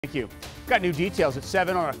Thank you. Got new details at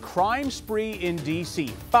 7 on a crime spree in D.C.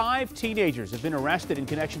 5 teenagers have been arrested in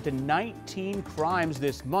connection to 19 crimes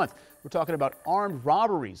this month. We're talking about armed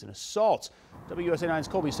robberies and assaults. WUSA 9's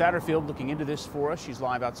Colby Satterfield looking into this for us. She's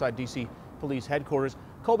live outside D.C. Police headquarters.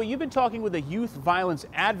 Colby, you've been talking with a youth violence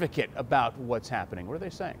advocate about what's happening. What are they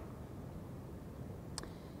saying?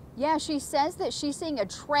 Yeah, she says that she's seeing a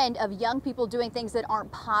trend of young people doing things that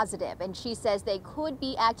aren't positive, and she says they could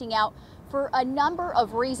be acting out for a number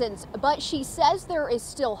of reasons, but she says there is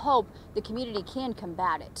still hope the community can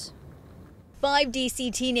combat it. 5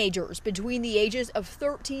 D.C. teenagers between the ages of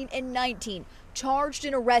 13 and 19 charged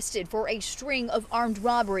and arrested for a string of armed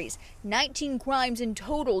robberies. 19 crimes in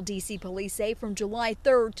total, D.C. police say, from July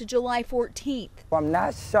 3rd to July 14th. I'm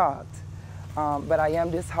not shocked, but I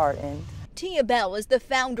am disheartened. Tia Bell is the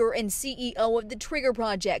founder and CEO of the T.R.I.G.G.E.R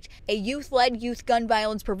Project, a youth-led youth gun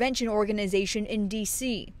violence prevention organization in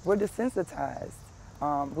D.C. We're desensitized.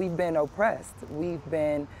 We've been oppressed. We've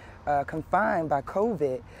been confined by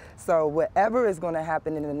COVID. So whatever is going to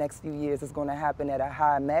happen in the next few years is going to happen at a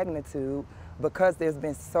high magnitude because there's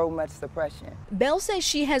been so much suppression. Bell says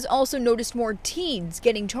she has also noticed more teens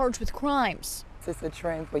getting charged with crimes. It's a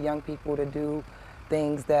trend for young people to do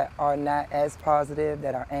things that are not as positive,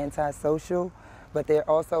 that are antisocial, but there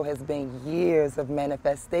also has been years of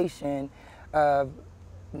manifestation of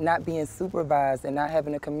not being supervised and not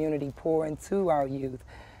having a community pour into our youth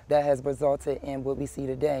that has resulted in what we see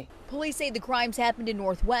today. Police say the crimes happened in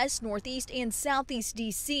Northwest, Northeast, and Southeast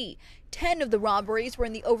D.C. 10 of the robberies were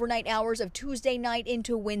in the overnight hours of Tuesday night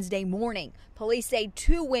into Wednesday morning. Police say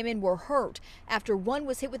 2 women were hurt after one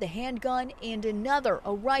was hit with a handgun and another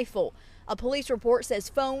a rifle. A police report says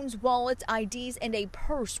phones, wallets, IDs, and a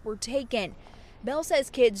purse were taken. Bell says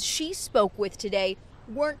kids she spoke with today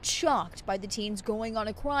weren't shocked by the teens going on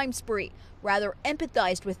a crime spree, rather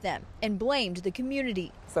empathized with them and blamed the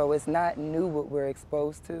community. So it's not new what we're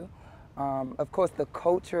exposed to. Of course, the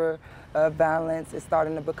culture of violence is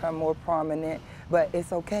starting to become more prominent, but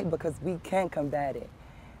it's okay because we can combat it.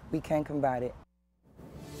 We can combat it.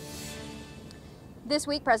 This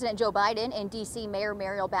week, President Joe Biden and D.C. Mayor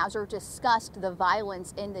Muriel Bowser discussed the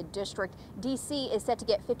violence in the district. D.C. is set to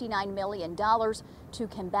get $59 million to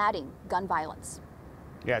combating gun violence.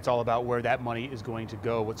 Yeah, it's all about where that money is going to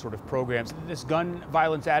go, what sort of programs. This gun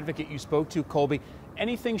violence advocate you spoke to, Colby,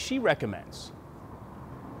 anything she recommends?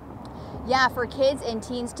 Yeah, for kids and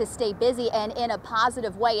teens to stay busy and in a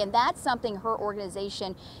positive way, and that's something her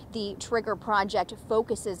organization, the T.R.I.G.G.E.R Project,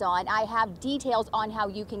 focuses on. I have details on how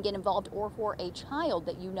you can get involved or for a child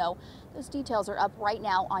that you know. Those details are up right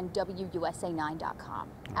now on WUSA9.com.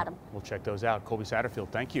 Adam. We'll check those out. Colby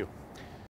Satterfield, thank you.